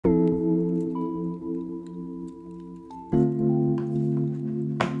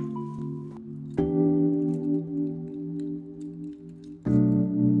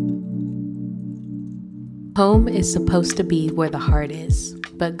Home is supposed to be where the heart is,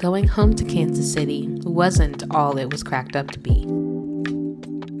 but going home to Kansas City wasn't all it was cracked up to be.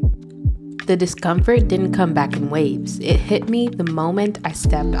 The discomfort didn't come back in waves. It hit me the moment I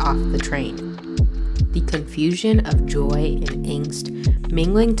stepped off the train. The confusion of joy and angst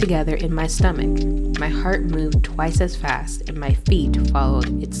mingling together in my stomach. My heart moved twice as fast and my feet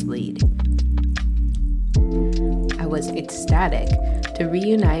followed its lead. I was ecstatic to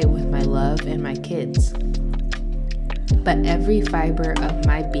reunite with my love and my kids. But every fiber of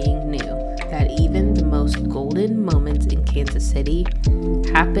my being knew that even the most golden moments in Kansas City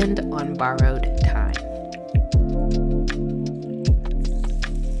happened on borrowed time.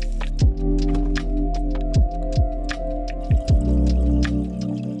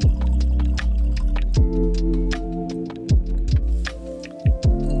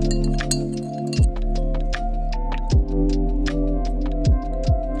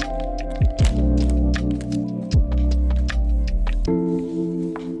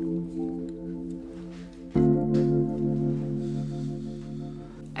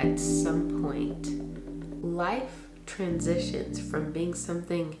 At some point, life transitions from being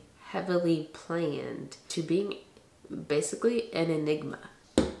something heavily planned to being basically an enigma.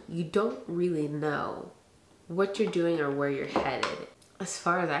 You don't really know what you're doing or where you're headed. As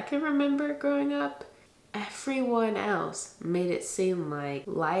far as I can remember growing up, everyone else made it seem like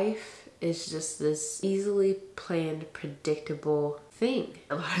life is just this easily planned, predictable thing.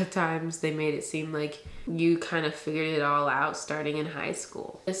 A lot of times they made it seem like you kind of figured it all out starting in high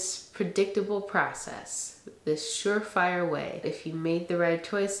school. This predictable process, this surefire way. If you made the right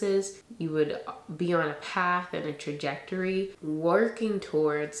choices, you would be on a path and a trajectory working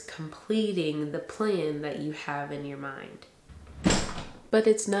towards completing the plan that you have in your mind. But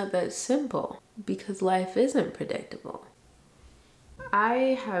it's not that simple because life isn't predictable.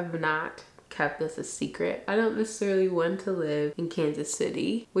 I have not kept this a secret. I don't necessarily want to live in Kansas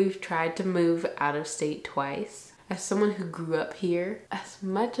City. We've tried to move out of state twice. As someone who grew up here, as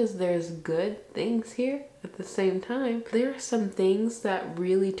much as there's good things here, at the same time, there are some things that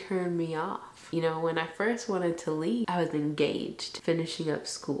really turn me off. You know, when I first wanted to leave, I was engaged, finishing up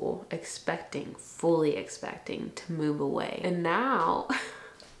school, fully expecting to move away. And now,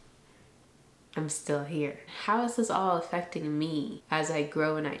 I'm still here. How is this all affecting me as I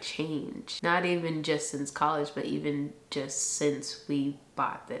grow and I change? Not even just since college, but even just since we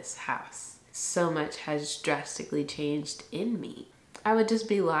bought this house. So much has drastically changed in me. I would just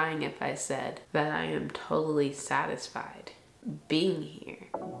be lying if I said that I am totally satisfied being here.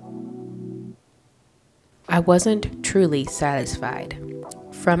 I wasn't truly satisfied.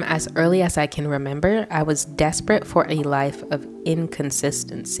 From as early as I can remember, I was desperate for a life of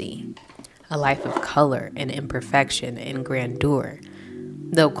inconsistency. A life of color and imperfection and grandeur.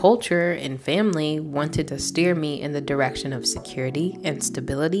 Though culture and family wanted to steer me in the direction of security and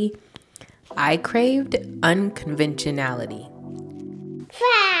stability, I craved unconventionality.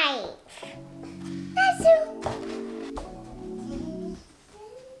 5.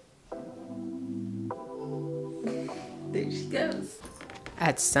 There she goes.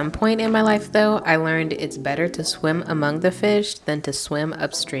 At some point in my life, though, I learned it's better to swim among the fish than to swim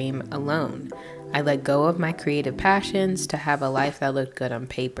upstream alone. I let go of my creative passions to have a life that looked good on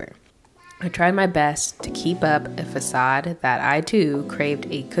paper. I tried my best to keep up a facade that I too craved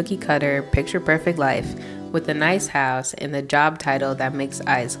a cookie-cutter, picture-perfect life with a nice house and the job title that makes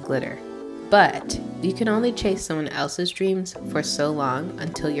eyes glitter. But you can only chase someone else's dreams for so long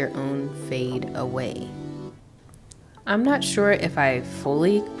until your own fade away. I'm not sure if I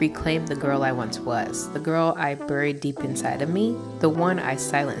fully reclaimed the girl I once was, the girl I buried deep inside of me, the one I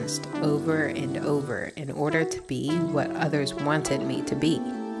silenced over and over in order to be what others wanted me to be.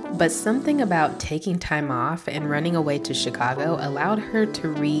 But something about taking time off and running away to Chicago allowed her to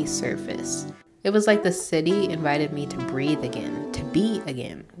resurface. It was like the city invited me to breathe again, to be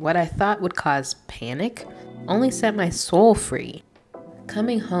again. What I thought would cause panic only set my soul free.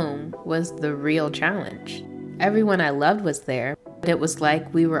 Coming home was the real challenge. Everyone I loved was there, but it was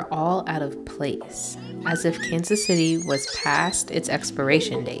like we were all out of place, as if Kansas City was past its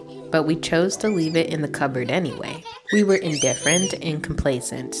expiration date, but we chose to leave it in the cupboard anyway. We were indifferent and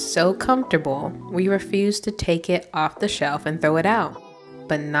complacent, so comfortable we refused to take it off the shelf and throw it out,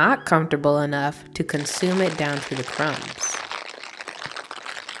 but not comfortable enough to consume it down to the crumbs.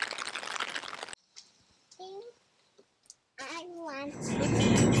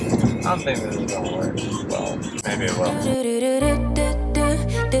 I don't think this is gonna work. Well, maybe it will.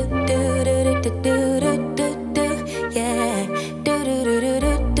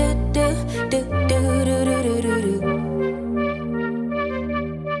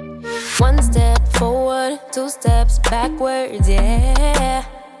 One step forward, 2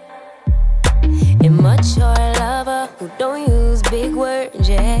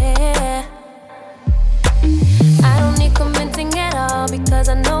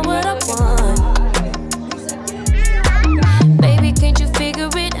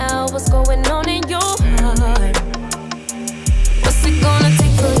 what's going on in your heart. What's it gonna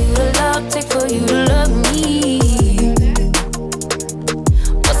take for you to love, take for you to love me?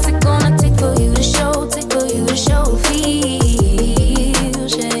 What's it gonna take for you to show, take for you to show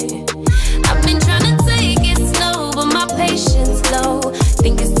feels, yeah. I've been trying to take it slow, but my patience low.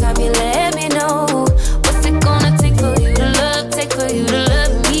 Think it's time you let me know. What's it gonna take for you to love, take for you to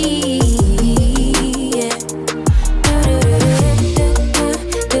love me? Yeah.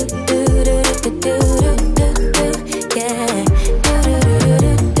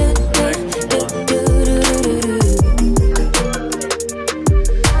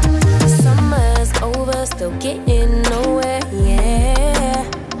 Summer's over, still getting nowhere, yeah.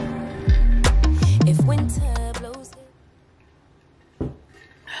 If winter blows.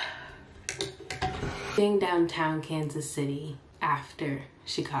 Being downtown Kansas City after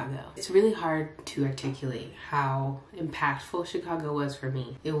Chicago, it's really hard to articulate how impactful Chicago was for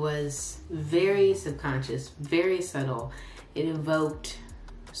me. It was very subconscious, very subtle. It evoked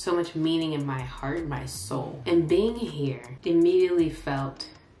so much meaning in my heart, my soul. And being here immediately felt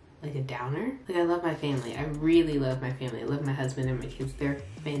like a downer. Like, I love my family. I really love my family. I love my husband and my kids. They're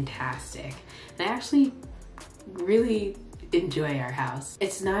fantastic. And I actually really enjoy our house.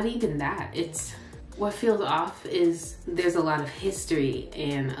 It's not even that. It's what feels off is there's a lot of history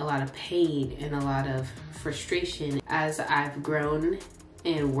and a lot of pain and a lot of frustration. As I've grown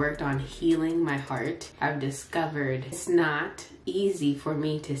and worked on healing my heart, I've discovered it's not easy for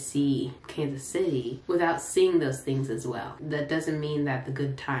me to see Kansas City without seeing those things as well. That doesn't mean that the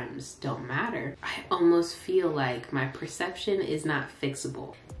good times don't matter. I almost feel like my perception is not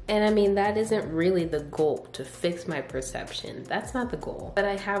fixable. And I mean, that isn't really the goal, to fix my perception. That's not the goal. But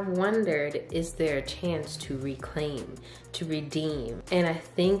I have wondered, is there a chance to reclaim, to redeem? And I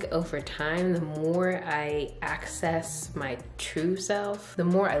think over time, the more I access my true self, the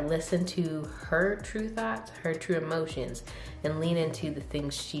more I listen to her true thoughts, her true emotions, and lean into the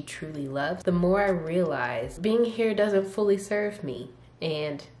things she truly loves, the more I realize being here doesn't fully serve me.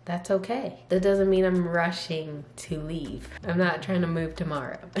 And that's okay. That doesn't mean I'm rushing to leave. I'm not trying to move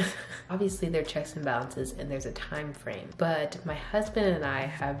tomorrow. Obviously there are checks and balances and there's a time frame, but my husband and I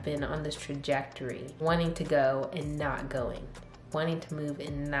have been on this trajectory, wanting to go and not going, wanting to move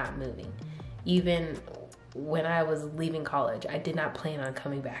and not moving. Even when I was leaving college, I did not plan on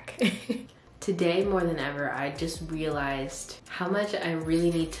coming back. Today, more than ever, I just realized how much I really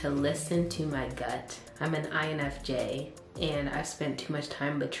need to listen to my gut. I'm an INFJ, and I've spent too much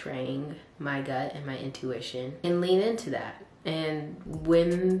time betraying my gut and my intuition, and lean into that. And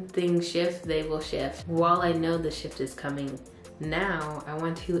when things shift, they will shift. While I know the shift is coming, now I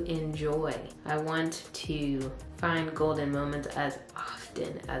want to enjoy. I want to find golden moments as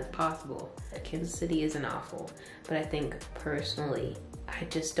often as possible. Kansas City isn't awful, but I think personally, I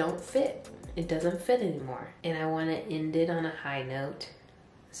just don't fit. It doesn't fit anymore. And I want to end it on a high note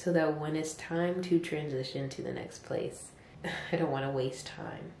so that when it's time to transition to the next place, I don't want to waste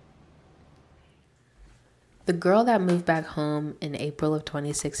time. The girl that moved back home in April of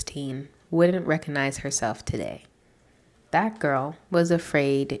 2016 wouldn't recognize herself today. That girl was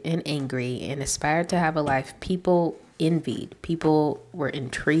afraid and angry and aspired to have a life people envied, people were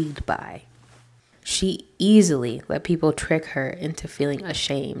intrigued by. She easily let people trick her into feeling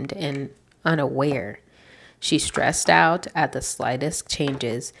ashamed and unaware. She stressed out at the slightest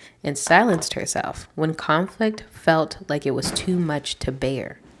changes and silenced herself when conflict felt like it was too much to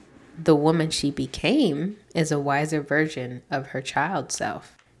bear. The woman she became is a wiser version of her child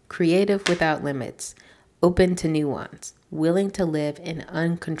self, creative without limits, open to nuance, willing to live an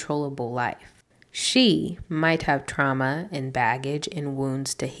uncontrollable life. She might have trauma and baggage and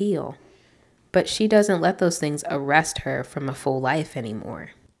wounds to heal, but she doesn't let those things arrest her from a full life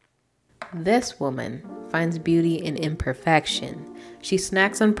anymore. This woman finds beauty in imperfection. She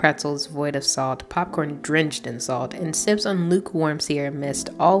snacks on pretzels void of salt, popcorn drenched in salt, and sips on lukewarm Sierra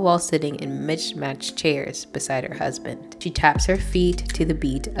Mist, all while sitting in mismatched chairs beside her husband. She taps her feet to the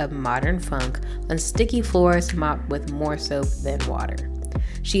beat of modern funk on sticky floors mopped with more soap than water.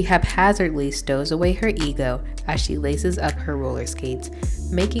 She haphazardly stows away her ego as she laces up her roller skates,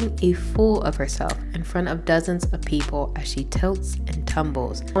 making a fool of herself in front of dozens of people as she tilts and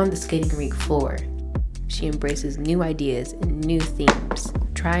tumbles on the skating rink floor. She embraces new ideas and new themes,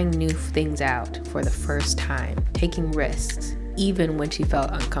 trying new things out for the first time, taking risks, even when she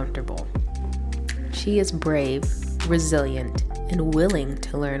felt uncomfortable. She is brave, resilient, and willing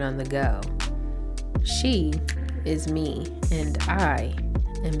to learn on the go. She is me, and I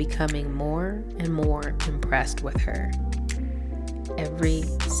am becoming more and more impressed with her every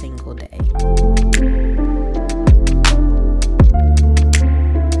single day.